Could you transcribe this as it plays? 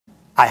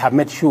I have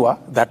made sure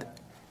that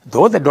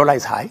though the dollar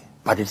is high,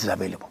 but it is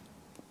available.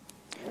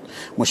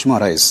 Mheshimiwa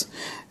Rais,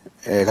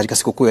 katika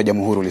siku kuu ya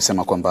Jamhuri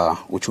ulisema kwamba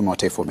uchumi wa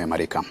taifa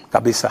umeimarika.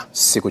 Kabisa.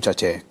 Siku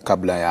chache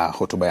kabla ya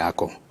hotuba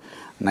yako,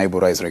 Naibu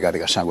Rais Rigathi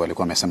Gachagua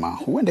alikuwa amesema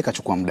huenda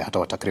kachukua muda hata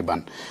wa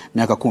takriban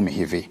miaka 10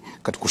 hivi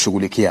katika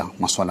kushughulikia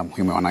masuala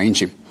muhimu ya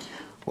wananchi.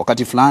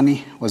 Wakati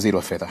fulani Waziri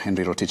wa Fedha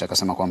Henry Rotich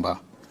akasema kwamba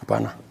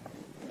hapana.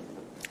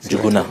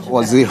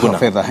 Waziri wa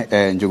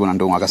Fedha Njuguna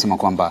Ndung'u akasema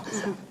kwamba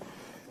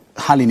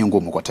hali ni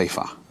ngumu kwa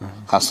taifa,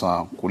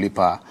 hasa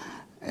kulipa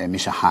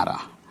mishahara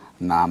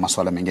na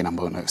masuala mengine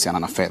ambayo yanahusiana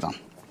na fedha.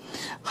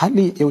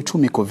 Hali ya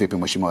uchumi iko vipi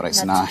Mheshimiwa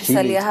Rais? Na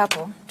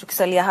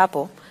tukisalia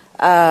hapo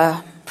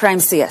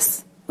Prime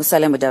CS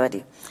Musalia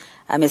Mudavadi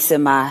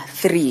amesema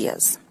 3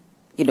 years.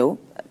 You know,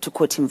 to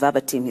quote him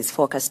verbatim, he's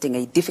forecasting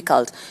a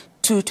difficult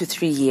 2 to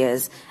 3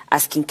 years,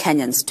 asking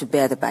Kenyans to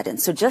bear the burden.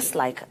 So just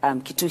like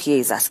Kitu here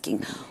is asking,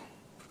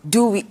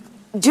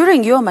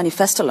 during your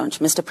manifesto launch,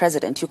 Mr.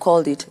 President, you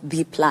called it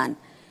the plan.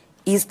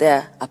 Is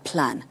there a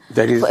plan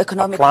for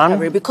economic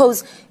recovery?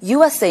 Because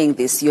you are saying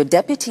this, your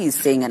deputy is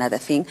saying another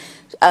thing,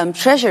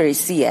 Treasury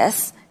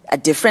CS, a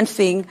different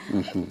thing,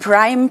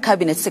 Prime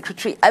Cabinet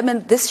Secretary. I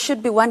mean, this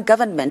should be one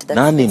government that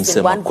is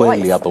in one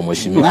voice.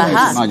 And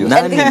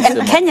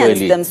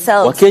Kenyans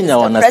themselves,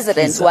 Mr.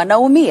 President,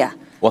 wanaumia.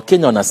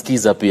 Wakenya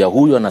wanasikiza pia,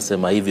 huyu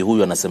anasema hivi,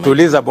 huyu anasema hivi.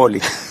 Tuliza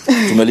boli.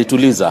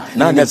 Tumelituliza.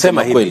 Nani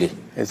anasema kweli?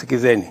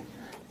 Sikizeni.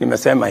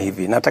 Nimesema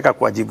hivi, nataka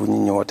kuwajibu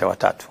nyinyi wote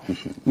watatu.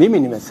 Mimi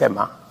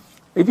nimesema,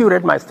 if you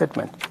read my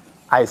statement,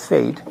 I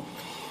said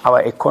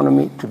our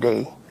economy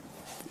today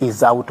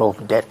is out of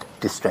debt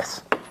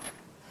distress.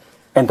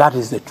 And that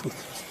is the truth.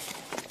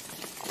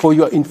 For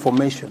your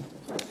information,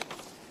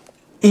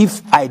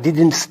 if I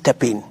didn't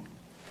step in,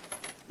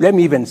 let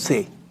me even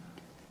say,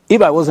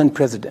 if I wasn't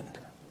president,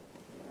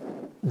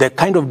 the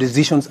kind of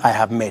decisions I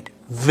have made,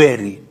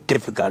 very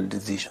difficult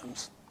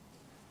decisions,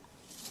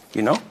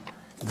 you know,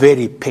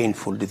 very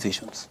painful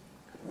decisions.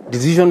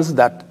 Decisions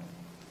that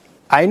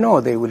I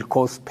know they will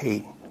cause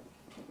pain,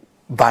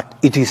 but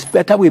it is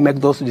better we make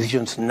those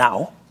decisions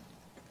now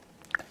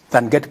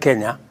than get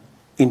Kenya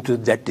into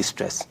that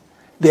distress.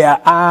 There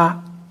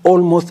are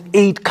almost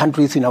 8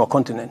 countries in our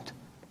continent,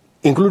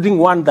 including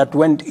one that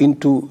went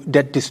into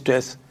debt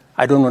distress.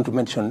 I don't want to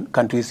mention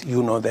countries,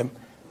 you know them,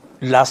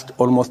 last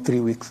almost 3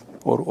 weeks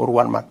or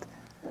 1 month.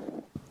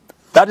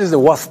 That is the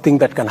worst thing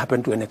that can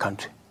happen to any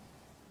country,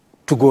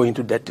 to go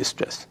into debt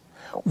distress.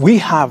 We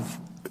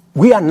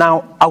are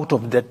now out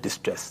of debt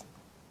distress.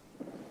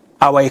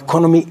 Our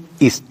economy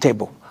is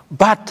stable,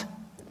 but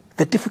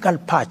the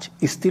difficult patch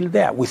is still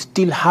there. We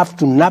still have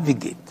to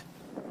navigate.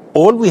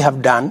 All we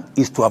have done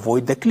is to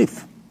avoid the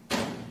cliff,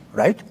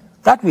 right?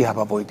 That we have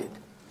avoided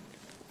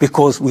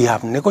because we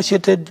have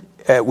negotiated,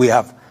 we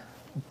have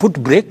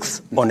put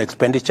brakes on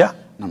expenditure.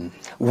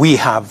 We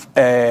have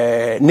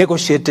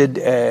negotiated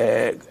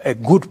a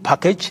good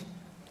package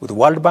with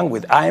World Bank,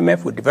 with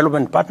IMF, with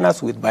development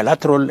partners, with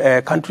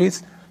bilateral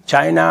countries,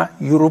 China,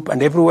 Europe,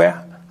 and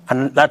everywhere.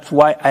 And that's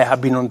why I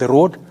have been on the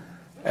road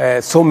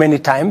so many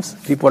times.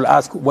 People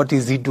ask, what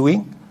is he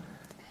doing?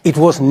 It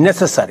was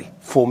necessary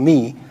for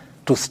me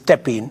to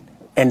step in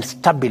and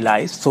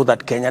stabilize so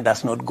that Kenya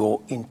does not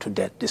go into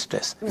debt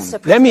distress.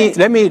 Let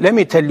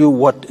me tell you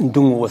what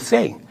Ndung'u was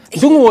saying.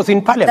 Ndung'u was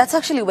in parliament. That's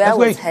actually where I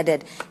was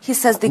headed. He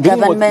says the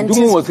government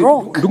is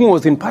broke. Ndung'u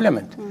was in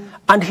parliament.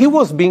 And he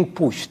was being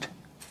pushed.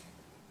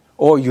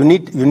 Oh, you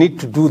need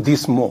to do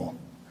this more.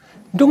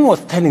 Ndung'u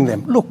was telling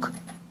them, look,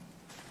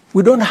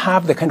 we don't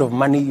have the kind of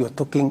money you're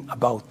talking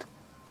about.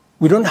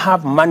 We don't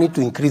have money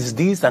to increase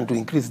this and to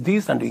increase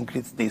this and to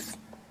increase this.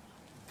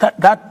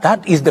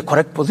 That is the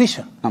correct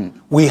position.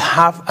 We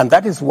have, and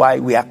that is why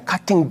we are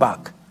cutting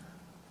back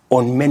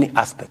on many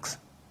aspects,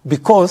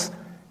 because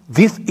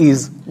this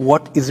is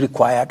what is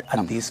required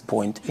at this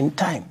point in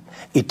time.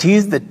 It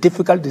is the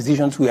difficult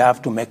decisions we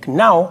have to make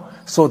now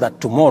so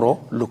that tomorrow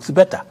looks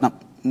better.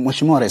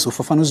 Mheshimiwa Rais,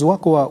 ufafanuzi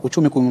wako wa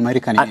uchumi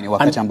kuimarika ni nini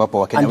wakati ambapo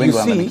Wakenya wengi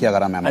wanalamikia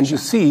gharama ya maisha?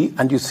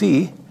 And you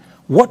see,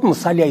 what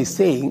Musalia is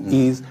saying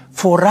is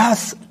for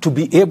us to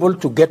be able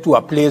to get to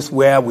a place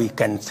where we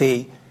can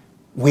say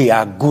we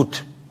are good,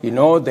 you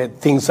know,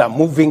 that things are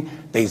moving,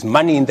 there is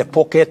money in the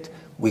pocket,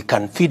 we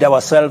can feed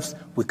ourselves,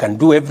 we can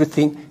do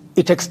everything.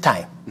 It takes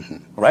time,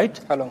 right?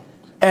 How long?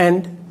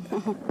 And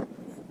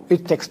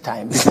it takes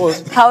time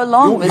because how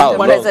long, Mr.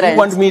 President? You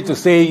want me to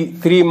say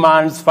 3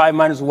 months, 5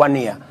 months, 1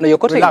 year? No, you're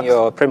quoting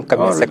your Prime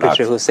Cabinet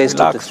Secretary who says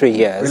 2 to 3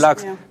 years.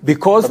 Relax,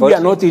 because we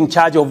are not in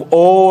charge of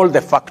all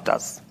the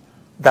factors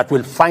that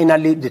will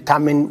finally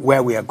determine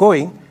where we are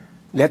going.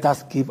 Let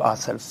us give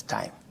ourselves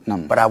time.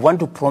 But I want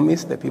to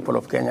promise the people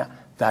of Kenya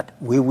that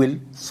we will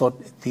sort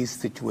this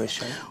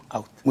situation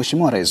out.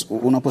 Mheshimiwa Rais,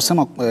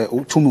 unaposema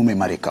uchumi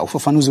umeimarika,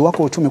 ufafanuzi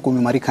wako wa uchumi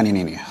kuimarika ni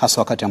nini?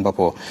 Hasa wakati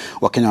ambapo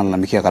Wakenya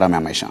wanalalamikia gharama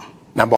ya maisha.